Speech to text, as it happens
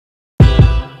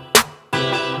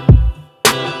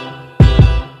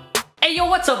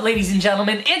what's up ladies and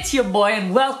gentlemen, it's your boy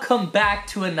and welcome back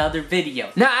to another video.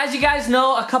 Now as you guys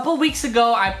know, a couple weeks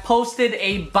ago I posted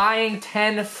a buying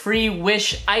 10 free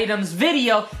Wish items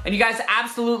video and you guys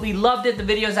absolutely loved it. The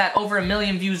video's at over 1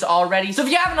 million views already, so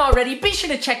if you haven't already, be sure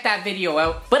to check that video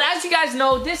out. But as you guys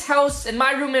know, this house, and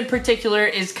my room in particular,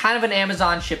 is kind of an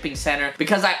Amazon shipping center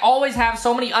because I always have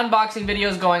so many unboxing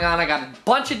videos going on. I got a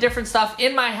bunch of different stuff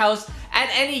in my house at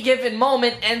any given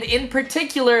moment, and in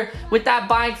particular with that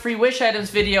buying free Wish items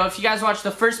video, if you guys watched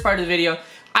the first part of the video,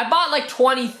 I bought like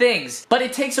 20 things, but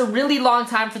it takes a really long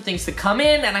time for things to come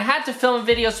in and I had to film a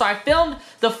video, so I filmed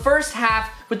the first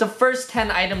half with the first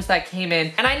 10 items that came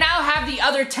in, and I now have the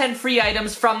other 10 free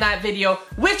items from that video,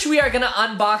 which we are gonna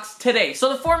unbox today. So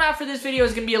the format for this video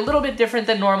is gonna be a little bit different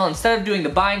than normal. Instead of doing the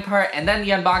buying part and then the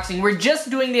unboxing, we're just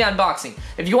doing the unboxing.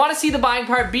 If you wanna see the buying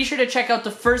part, be sure to check out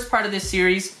the first part of this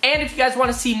series, and if you guys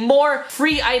wanna see more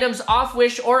free items off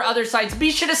Wish or other sites,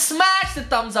 be sure to smash the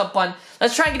thumbs up button.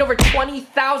 Let's try and get over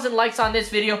 20,000 likes on this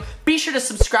video. Be sure to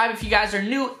subscribe if you guys are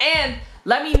new, and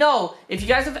let me know if you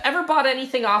guys have ever bought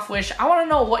anything off Wish. I want to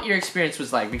know what your experience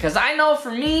was like, because I know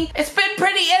for me, it's been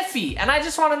pretty iffy, and I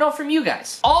just want to know from you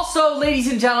guys. Also,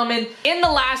 ladies and gentlemen, in the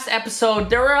last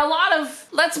episode, there were a lot of,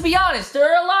 let's be honest,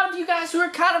 there are a lot of you guys who are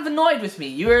kind of annoyed with me.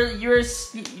 You were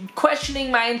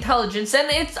questioning my intelligence, and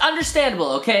it's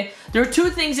understandable, okay? There were two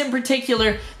things in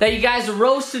particular that you guys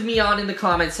roasted me on in the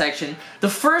comment section. The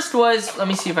first was, let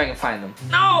me see if I can find them.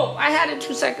 No, I had it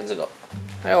 2 seconds ago.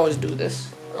 I always do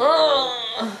this.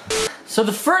 So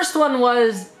the first one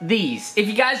was these. If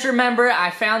you guys remember,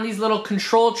 I found these little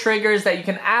control triggers that you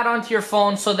can add onto your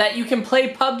phone so that you can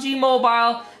play PUBG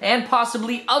Mobile and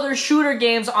possibly other shooter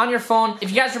games on your phone. If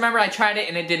you guys remember, I tried it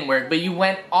and it didn't work, but you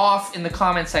went off in the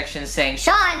comment section saying,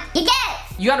 Sean, you get it!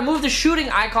 You gotta move the shooting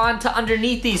icon to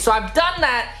underneath these. So I've done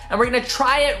that, and we're gonna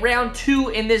try it round 2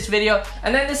 in this video.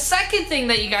 And then the second thing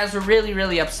that you guys were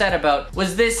really upset about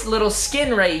was this little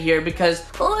skin right here, because,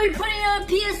 oh, you're putting it on a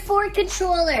PS4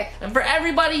 controller. And for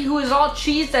everybody who is all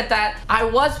cheesed at that, I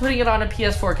was putting it on a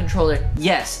PS4 controller,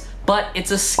 yes. But it's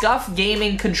a SCUF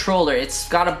gaming controller. It's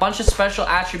got a bunch of special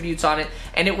attributes on it,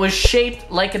 and it was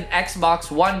shaped like an Xbox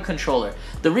One controller.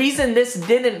 The reason this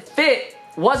didn't fit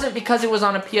wasn't because it was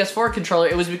on a PS4 controller,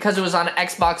 it was because it was on an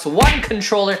Xbox One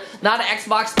controller, not an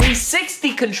Xbox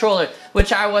 360 controller,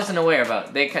 which I wasn't aware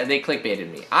about. They clickbaited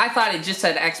me. I thought it just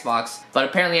said Xbox, but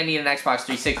apparently I need an Xbox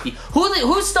 360.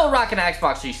 Who's still rocking an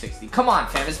Xbox 360? Come on,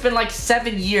 fam, it's been like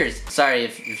 7 years. Sorry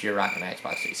if you're rocking an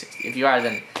Xbox 360. If you are,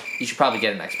 then you should probably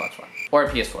get an Xbox One. Or a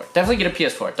PS4. Definitely get a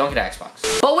PS4, don't get an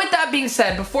Xbox. But with that being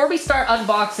said, before we start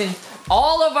unboxing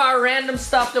all of our random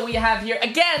stuff that we have here,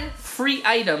 again, free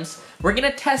items, we're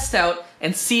gonna test out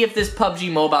and see if this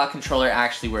PUBG Mobile controller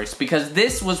actually works, because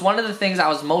this was one of the things I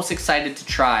was most excited to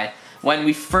try when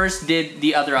we first did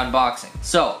the other unboxing.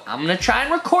 So, I'm gonna try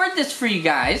and record this for you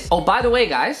guys. Oh, by the way,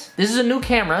 guys, this is a new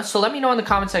camera, so let me know in the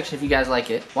comment section if you guys like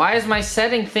it. Why is my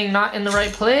setting thing not in the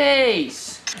right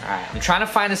place? Alright, I'm trying to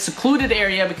find a secluded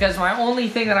area because my only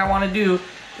thing that I wanna do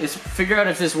is figure out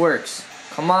if this works.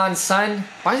 Come on, son.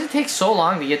 Why does it take so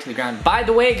long to get to the ground? By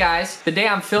the way, guys, the day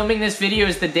I'm filming this video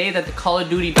is the day that the Call of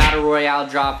Duty Battle Royale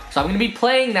dropped. So I'm gonna be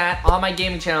playing that on my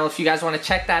gaming channel if you guys wanna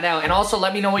check that out. And also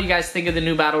let me know what you guys think of the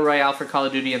new Battle Royale for Call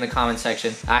of Duty in the comment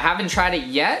section. I haven't tried it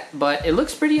yet, but it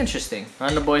looks pretty interesting.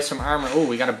 Run the boys some armor. Oh,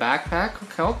 we got a backpack.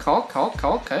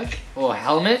 Okay. Oh,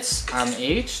 helmets. I'm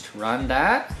H'd. Run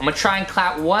that. I'm gonna try and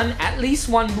clap at least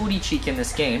one booty cheek in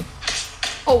this game.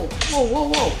 Oh,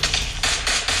 whoa.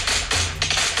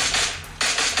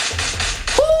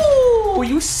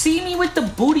 You see me with the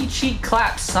booty cheek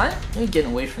clap, son? You ain't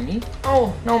getting away from me.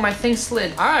 Oh, no, my thing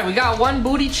slid. All right, we got one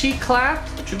booty cheek clap.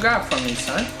 What you got from me,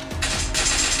 son?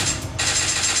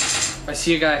 I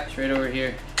see a guy. It's right over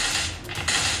here.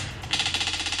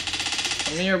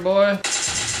 Come here, boy.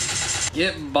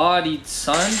 Get bodied,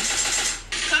 son.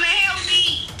 Come and help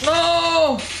me.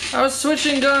 No! I was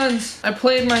switching guns. I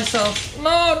played myself.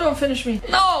 No, don't finish me.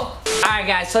 No! Alright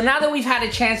guys, so now that we've had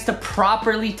a chance to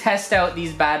properly test out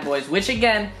these bad boys, which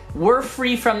again, were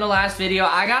free from the last video,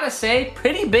 I gotta say,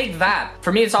 pretty big VAP.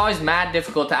 For me, it's always mad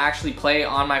difficult to actually play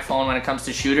on my phone when it comes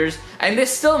to shooters. And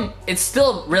it's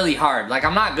still really hard. Like,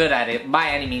 I'm not good at it by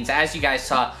any means, as you guys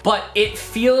saw. But it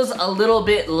feels a little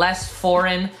bit less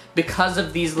foreign because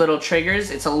of these little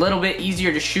triggers. It's a little bit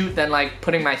easier to shoot than like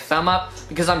putting my thumb up,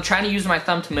 because I'm trying to use my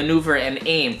thumb to maneuver and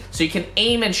aim. So you can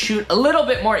aim and shoot a little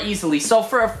bit more easily. So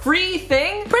for a free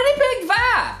thing, pretty big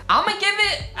vibe. I'm gonna give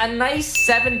it a nice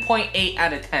 7.8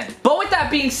 out of 10. But with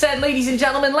that being said, ladies and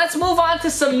gentlemen, let's move on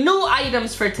to some new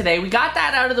items for today. We got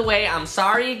that out of the way. I'm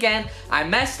sorry again. I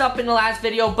messed up in the last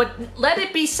video, but let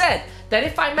it be said that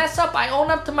if I mess up, I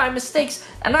own up to my mistakes,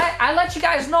 and I let you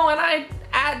guys know, and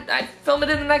I film it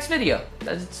in the next video.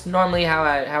 That's normally how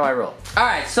I roll. All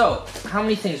right, so how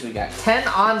many things we got? 10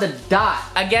 on the dot.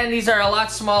 Again, these are a lot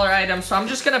smaller items, so I'm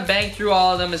just gonna bang through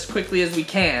all of them as quickly as we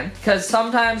can, because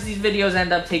sometimes these videos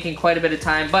end up taking quite a bit of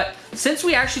time, but since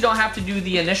we actually don't have to do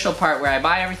the initial part where I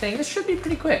buy everything, this should be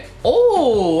pretty quick.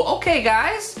 Oh, okay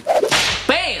guys.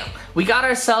 Bam! We got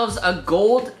ourselves a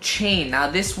gold chain. Now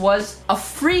this was a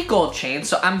free gold chain,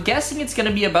 so I'm guessing it's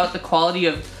gonna be about the quality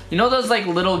of, you know those like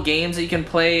little games that you can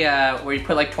play where you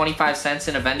put like 25 cents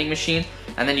in a vending machine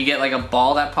and then you get like a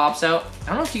ball that pops out? I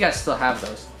don't know if you guys still have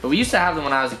those, but we used to have them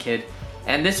when I was a kid,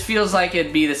 and this feels like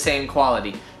it'd be the same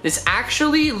quality. This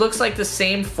actually looks like the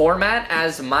same format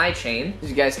as my chain, as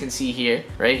you guys can see here,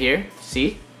 right here,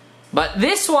 see? But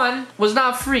this one was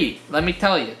not free, let me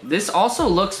tell you. This also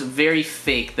looks very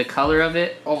fake, the color of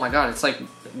it. Oh my god, it's like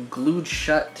glued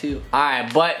shut too.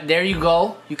 Alright, but there you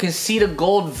go. You can see the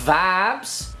gold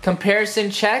vibes.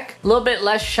 Comparison check. A little bit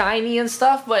less shiny and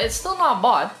stuff, but it's still not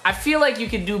bad. I feel like you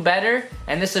could do better,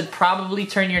 and this would probably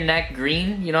turn your neck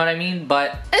green, you know what I mean?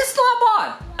 But it's not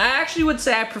bad. I actually would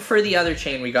say I prefer the other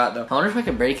chain we got though. I wonder if I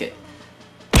can break it.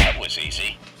 That was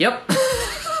easy. Yep.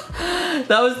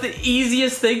 That was the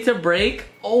easiest thing to break.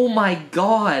 Oh my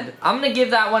god. I'm gonna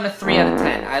give that one a 3 out of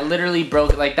 10. I literally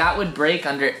broke it. Like, that would break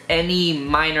under any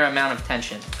minor amount of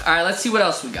tension. Alright, let's see what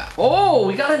else we got. Oh,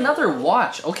 we got another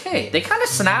watch. Okay, they kind of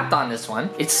snapped on this one.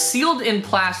 It's sealed in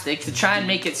plastic to try and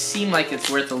make it seem like it's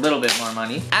worth a little bit more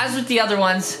money. As with the other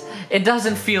ones, it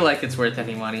doesn't feel like it's worth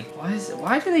any money.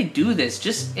 Why do they do this?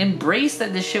 Just embrace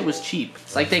that this shit was cheap.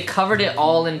 It's like they covered it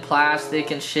all in plastic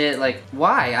and shit. Like,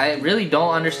 why? I really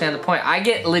don't understand the point. I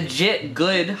get legit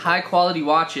good, high quality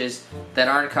watches that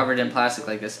aren't covered in plastic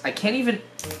like this. I can't even...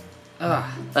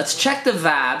 Ugh. Let's check the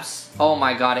VABs. Oh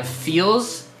my god, it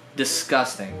feels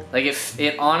disgusting. Like, if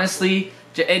it honestly...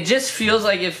 It just feels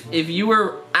like if you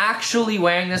were actually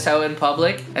wearing this out in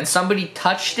public and somebody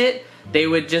touched it, they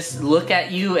would just look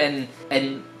at you and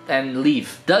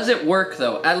leave. Does it work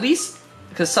though? At least,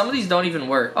 because some of these don't even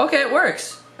work. Okay, it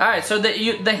works. Alright, so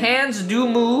the hands do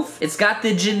move. It's got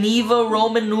the Geneva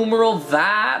Roman numeral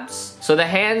vibes. So the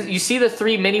hands, you see the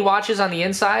 3 mini watches on the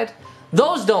inside?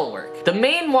 Those don't work. The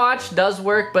main watch does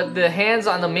work, but the hands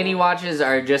on the mini watches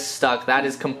are just stuck. That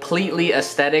is completely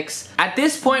aesthetics. At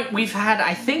this point, we've had,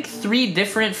 I think, 3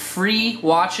 different free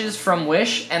watches from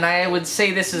Wish, and I would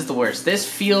say this is the worst. This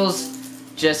feels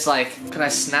just like, can I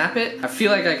snap it? I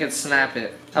feel like I could snap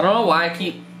it. I don't know why I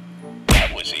keep...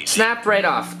 That was easy. Snapped right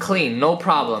off, clean, no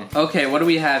problem. Okay, what do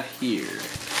we have here?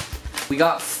 We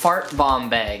got fart bomb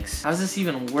bags. How does this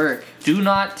even work? Do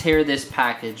not tear this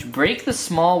package. Break the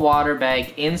small water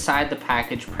bag inside the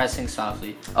package, pressing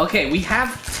softly. Okay, we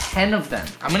have 10 of them.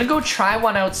 I'm gonna go try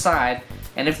one outside,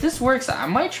 and if this works, I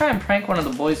might try and prank one of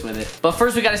the boys with it. But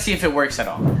first we gotta see if it works at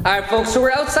all. All right, folks, so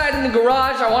we're outside in the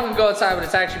garage. I wanted to go outside, but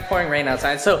it's actually pouring rain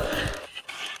outside, so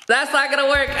that's not gonna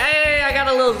work. Hey, I got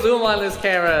a little zoom on this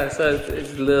camera, so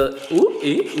it's a little, ooh.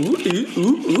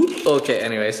 Okay,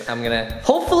 anyways, I'm gonna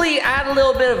hopefully add a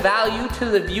little bit of value to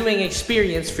the viewing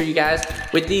experience for you guys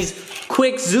with these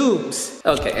quick zooms.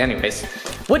 Okay, anyways,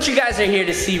 what you guys are here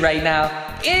to see right now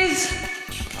is,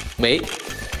 wait,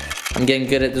 I'm getting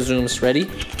good at the zooms, ready?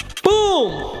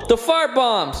 Boom, the fart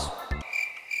bombs.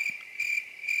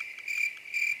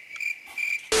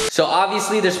 So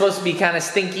obviously they're supposed to be kind of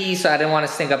stinky, so I didn't want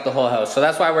to stink up the whole house. So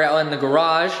that's why we're out in the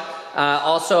garage.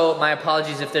 Also, my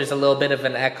apologies if there's a little bit of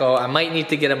an echo. I might need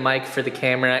to get a mic for the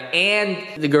camera, and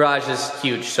the garage is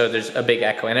huge, so there's a big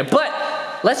echo in it. But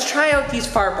let's try out these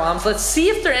fart bombs. Let's see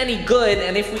if they're any good,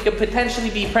 and if we could potentially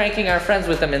be pranking our friends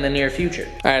with them in the near future.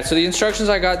 All right, so the instructions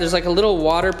I got, there's like a little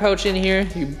water pouch in here.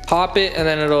 You pop it, and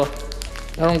then it'll,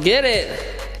 I don't get it.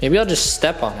 Maybe I'll just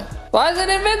step on it. Why is it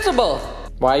invincible?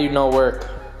 Why you no work?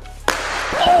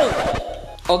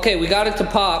 Oh! Okay, we got it to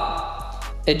pop.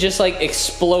 It just like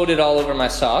exploded all over my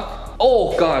sock.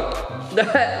 Oh god.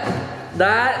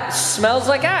 That smells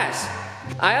like ass.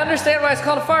 I understand why it's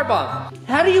called a fart bomb.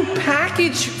 How do you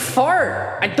package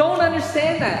fart? I don't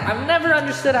understand that. I've never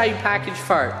understood how you package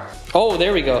fart. Oh,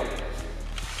 there we go.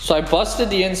 So I busted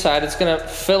the inside. It's gonna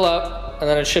fill up and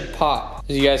then it should pop.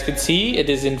 As you guys can see, it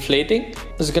is inflating.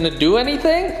 Is it gonna do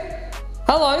anything?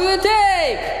 How long does it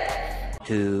take?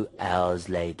 2 hours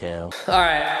later.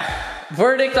 Alright,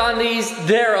 verdict on these,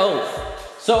 they're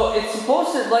oath. So it's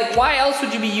supposed to, like, why else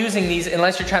would you be using these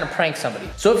unless you're trying to prank somebody?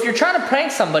 So if you're trying to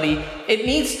prank somebody, it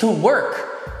needs to work.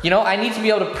 You know, I need to be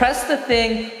able to press the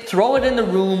thing, throw it in the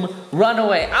room, run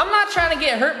away. I'm not trying to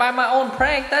get hurt by my own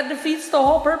prank. That defeats the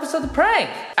whole purpose of the prank.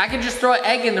 I can just throw an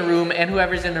egg in the room and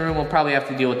whoever's in the room will probably have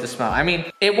to deal with the smell. I mean,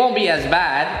 it won't be as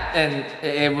bad and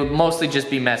it would mostly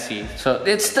just be messy. So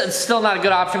it's still not a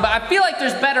good option, but I feel like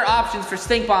there's better options for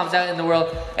stink bombs out in the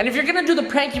world. And if you're gonna do the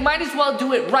prank, you might as well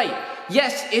do it right.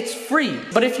 Yes, it's free,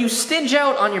 but if you stinge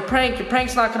out on your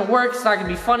prank's not gonna work, it's not gonna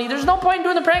be funny, there's no point in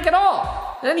doing the prank at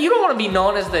all. And you don't wanna be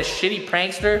known as the shitty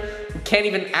prankster who can't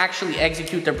even actually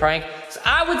execute their prank. So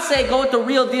I would say go with the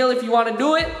real deal if you wanna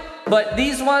do it, but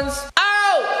these ones,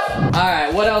 out! All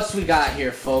right, what else we got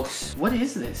here, folks? What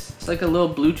is this? It's like a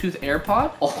little Bluetooth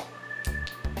AirPod?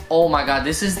 Oh my God,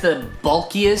 this is the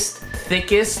bulkiest,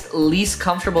 thickest, least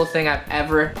comfortable thing I've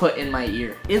ever put in my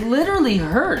ear. It literally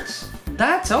hurts.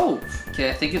 That's oaf. Okay,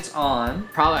 I think it's on.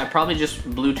 I probably just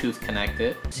Bluetooth connect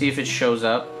it. See if it shows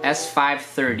up.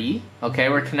 S530. Okay,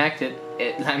 we're connected.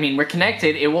 We're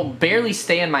connected. It will barely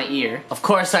stay in my ear. Of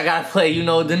course, I gotta play, you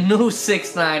know, the new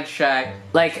 6ix9ine track.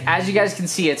 Like, as you guys can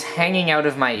see, it's hanging out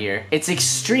of my ear. It's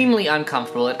extremely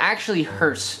uncomfortable. It actually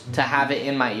hurts to have it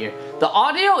in my ear. The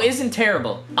audio isn't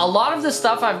terrible. A lot of the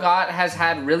stuff I've got has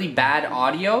had really bad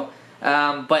audio.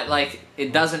 But like,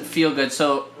 it doesn't feel good.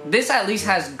 So this at least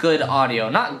has good audio.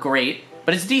 Not great,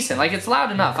 but it's decent. Like, it's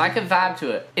loud enough. I can vibe to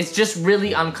it. It's just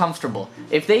really uncomfortable.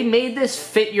 If they made this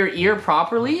fit your ear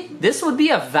properly, this would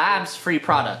be a vibes-free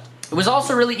product. It was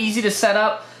also really easy to set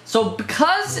up. So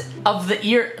because of the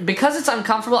ear, because it's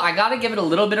uncomfortable, I gotta give it a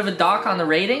little bit of a dock on the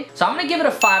rating. So I'm gonna give it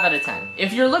a 5 out of 10.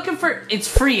 If you're looking for, it's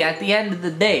free at the end of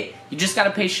the day. You just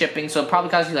gotta pay shipping, so it probably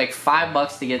costs you like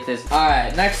 $5 to get this. All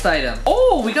right, next item.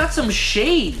 Oh, we got some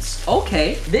shades.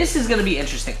 Okay, this is gonna be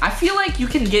interesting. I feel like you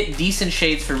can get decent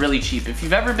shades for really cheap. If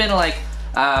you've ever been to like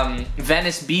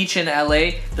Venice Beach in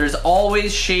LA, there's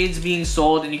always shades being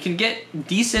sold and you can get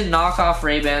decent knockoff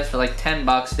Ray-Bans for like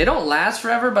 $10. They don't last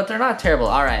forever, but they're not terrible.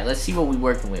 All right, let's see what we're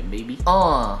working with, baby.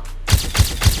 All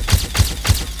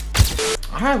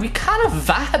right, we kind of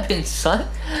vibing, son.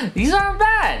 These aren't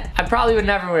bad. I probably would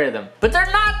never wear them, but they're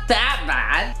not that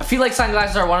bad. I feel like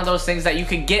sunglasses are one of those things that you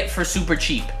could get for super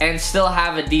cheap and still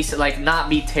have a decent, like, not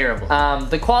be terrible.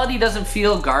 The quality doesn't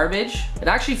feel garbage. It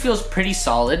actually feels pretty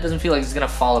solid. Doesn't feel like it's gonna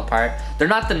fall apart. They're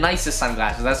not the nicest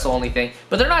sunglasses, that's the only thing,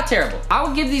 but they're not terrible. I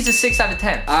would give these a 6 out of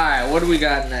 10. All right, what do we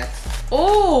got next?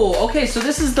 Oh, okay, so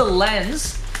this is the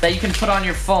lens that you can put on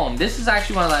your phone. This is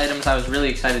actually one of the items I was really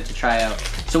excited to try out.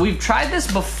 So we've tried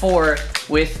this before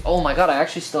with, oh my God, I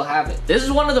actually still have it. This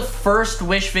is one of the first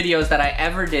Wish videos that I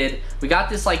ever did. We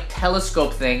got this like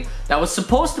telescope thing that was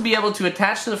supposed to be able to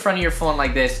attach to the front of your phone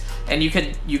like this, and you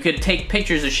could take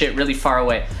pictures of shit really far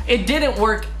away. It didn't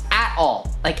work at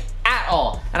all, like at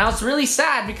all. And I was really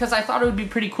sad because I thought it would be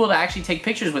pretty cool to actually take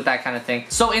pictures with that kind of thing.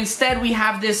 So instead we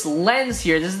have this lens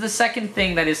here. This is the second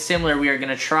thing that is similar we are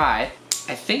gonna try.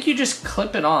 I think you just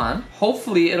clip it on.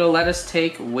 Hopefully it'll let us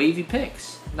take wavy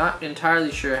pics. Not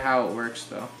entirely sure how it works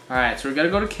though. All right, so we're gonna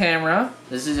go to camera.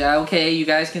 This is okay, you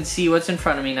guys can see what's in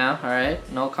front of me now, all right?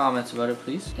 No comments about it,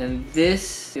 please. And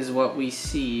this is what we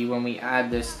see when we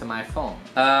add this to my phone.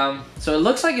 So it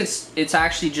looks like it's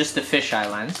actually just a fisheye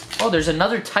lens. Oh, there's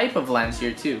another type of lens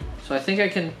here too. So I think I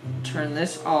can turn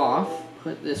this off,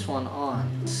 put this one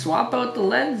on. Swap out the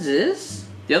lenses.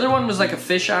 The other one was like a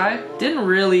fisheye. Didn't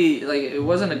really, like, it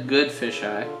wasn't a good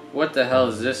fisheye. What the hell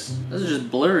is this? This is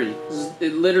just blurry.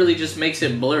 It literally just makes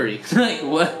it blurry. Like,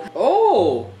 what?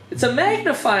 Oh, it's a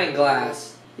magnifying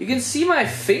glass. You can see my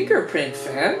fingerprint,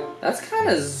 fam. That's kind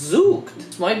of zooked.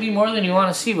 This might be more than you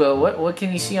want to see, but what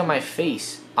can you see on my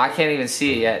face? I can't even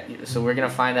see it yet, so we're gonna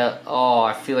find out. Oh,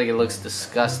 I feel like it looks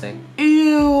disgusting.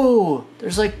 Ew!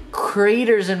 There's like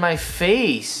craters in my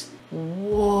face.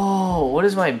 Whoa, what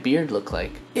does my beard look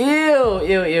like? Ew,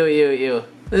 ew, ew, ew, ew.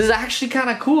 This is actually kind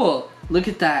of cool. Look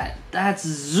at that. That's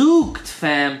zooked,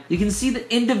 fam. You can see the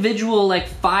individual like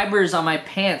fibers on my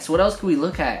pants. What else can we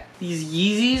look at? These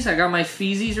Yeezys, I got my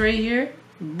Feezies right here.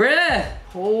 Bruh,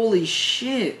 holy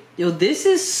shit. Yo, this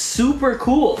is super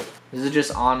cool. This is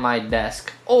just on my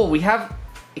desk. Oh, we have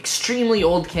extremely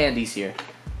old candies here.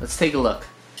 Let's take a look.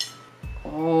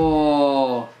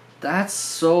 Oh, that's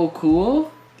so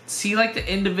cool. See like the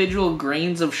individual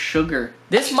grains of sugar.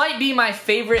 This might be my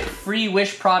favorite free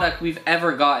Wish product we've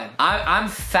ever gotten. I'm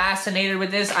fascinated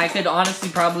with this. I could honestly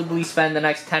probably spend the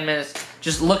next 10 minutes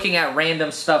just looking at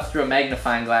random stuff through a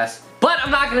magnifying glass. But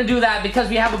I'm not gonna do that because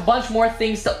we have a bunch more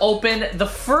things to open. The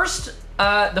first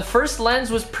lens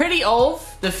was pretty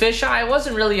oaf. the fisheye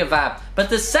wasn't really a vab, but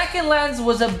the second lens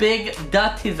was a big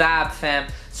dirty vab, fam.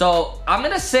 So I'm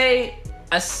gonna say,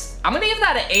 I'm gonna give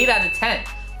that an 8 out of 10.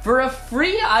 For a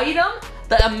free item,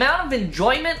 the amount of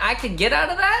enjoyment I could get out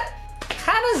of that,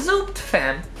 kind of zooped,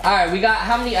 fam. All right, we got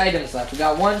how many items left? We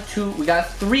got 1, 2, we got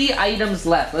 3 items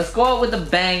left. Let's go out with a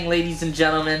bang, ladies and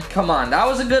gentlemen. Come on, that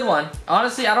was a good one.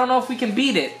 Honestly, I don't know if we can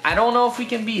beat it. I don't know if we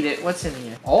can beat it. What's in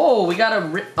here? Oh, we got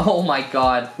oh my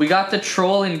God. We got the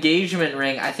troll engagement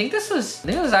ring. I think this was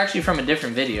actually from a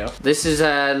different video. This is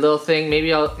a little thing.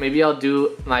 Maybe I'll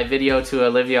do my video to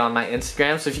Olivia on my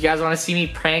Instagram. So if you guys want to see me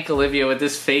prank Olivia with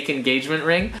this fake engagement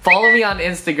ring, follow me on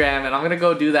Instagram and I'm gonna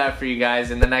go do that for you guys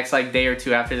in the next like day or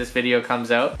two after this video comes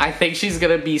out. I think she's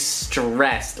gonna be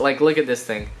stressed. Like, look at this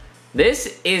thing.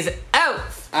 This is out.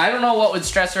 I don't know what would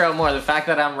stress her out more, the fact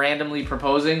that I'm randomly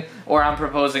proposing or I'm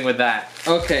proposing with that.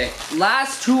 Okay,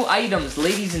 last 2 items,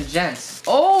 ladies and gents.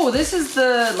 Oh, this is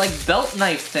the like belt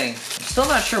knife thing. I'm still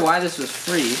not sure why this was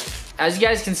free. As you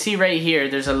guys can see right here,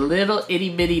 there's a little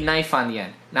itty bitty knife on the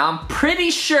end. Now I'm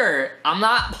pretty sure, I'm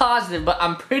not positive, but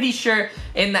I'm pretty sure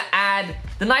in the ad,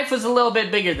 the knife was a little bit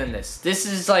bigger than this. This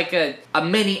is like a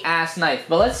mini ass knife.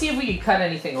 But let's see if we can cut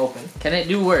anything open. Can it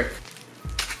do work?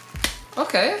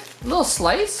 Okay, a little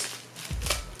slice.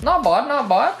 Not bad, not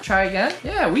bad. Try again.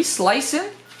 Yeah, we slicing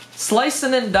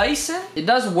and dicing. It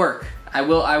does work. I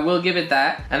will give it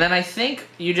that. And then I think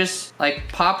you just like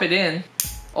pop it in.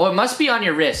 Oh, it must be on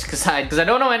your wrist, because I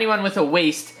don't know anyone with a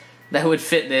waist that would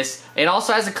fit this. It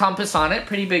also has a compass on it,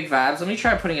 pretty big vibes. Let me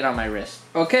try putting it on my wrist.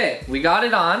 Okay, we got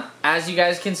it on. As you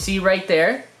guys can see right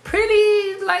there,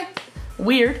 pretty, like,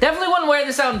 weird. Definitely wouldn't wear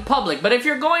this out in public, but if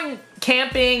you're going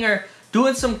camping or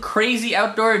doing some crazy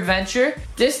outdoor adventure,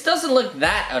 this doesn't look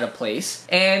that out of place.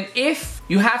 And if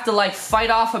you have to, like, fight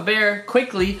off a bear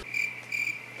quickly,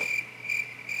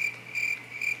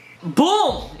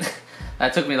 boom!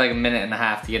 That took me like a minute and a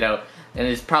half to get out, and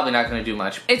it's probably not gonna do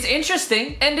much. It's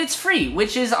interesting, and it's free,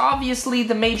 which is obviously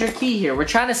the major key here. We're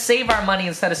trying to save our money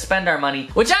instead of spend our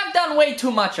money, which I've done way too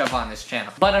much of on this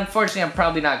channel. But unfortunately, I'm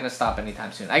probably not gonna stop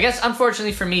anytime soon. I guess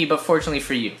unfortunately for me, but fortunately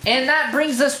for you. And that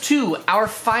brings us to our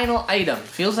final item.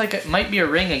 Feels like it might be a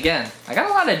ring again. I got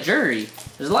a lot of jewelry.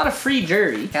 There's a lot of free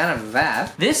jewelry, kind of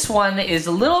vab. This one is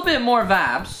a little bit more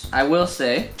vabs, I will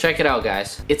say. Check it out,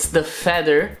 guys. It's the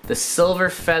feather, the silver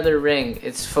feather ring.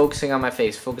 It's focusing on my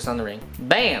face. Focus on the ring.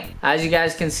 Bam! As you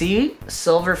guys can see,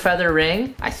 silver feather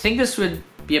ring. I think this would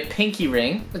be a pinky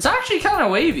ring. It's actually kind of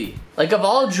wavy. Like, of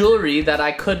all jewelry that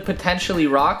I could potentially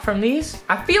rock from these,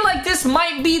 I feel like this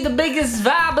might be the biggest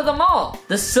vab of them all.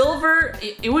 The silver,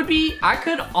 it would be, I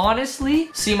could honestly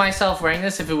see myself wearing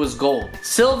this if it was gold.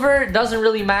 Silver doesn't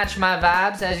really match my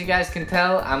vibes, as you guys can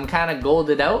tell. I'm kind of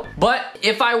golded out. But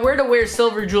if I were to wear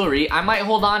silver jewelry, I might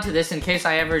hold on to this in case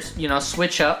I ever, you know,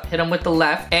 switch up, hit them with the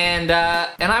left, and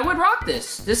I would rock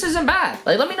this. This isn't bad.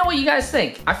 Like, let me know what you guys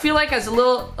think. I feel like as a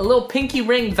little pinky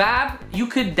ring vab, you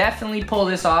could definitely pull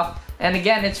this off. And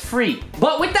again, it's free.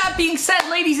 But with that being said,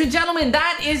 ladies and gentlemen,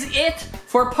 that is it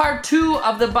for part 2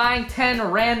 of the buying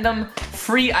 10 random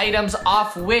free items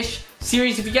off Wish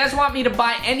series. If you guys want me to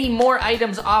buy any more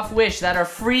items off Wish that are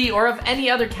free or of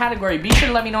any other category, be sure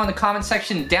to let me know in the comment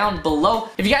section down below.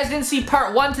 If you guys didn't see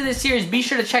part 1 to this series, be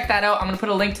sure to check that out. I'm gonna put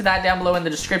a link to that down below in the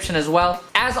description as well.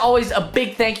 As always, a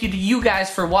big thank you to you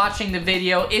guys for watching the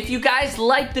video. If you guys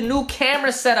like the new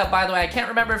camera setup, by the way, I can't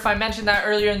remember if I mentioned that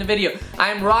earlier in the video.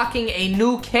 I'm rocking a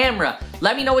new camera.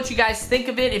 Let me know what you guys think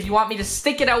of it. If you want me to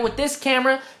stick it out with this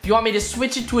camera, if you want me to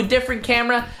switch it to a different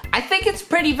camera, I think it's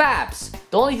pretty vabs.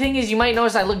 The only thing is you might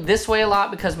notice I look this way a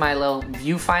lot because my little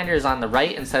viewfinder is on the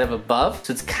right instead of above.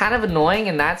 So it's kind of annoying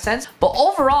in that sense. But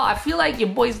overall, I feel like your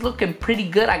boy's looking pretty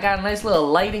good. I got a nice little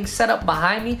lighting setup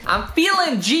behind me. I'm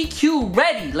feeling GQ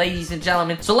ready, ladies and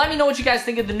gentlemen. So let me know what you guys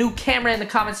think of the new camera in the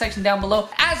comment section down below.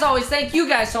 As always, thank you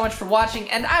guys so much for watching,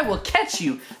 and I will catch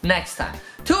you next time.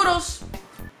 Toodles!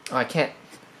 Oh, I can't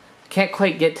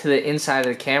quite get to the inside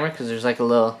of the camera because there's like a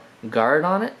little guard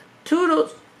on it.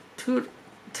 Toodles!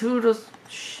 Toodles!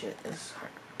 Shit, this is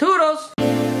hard. Toodles!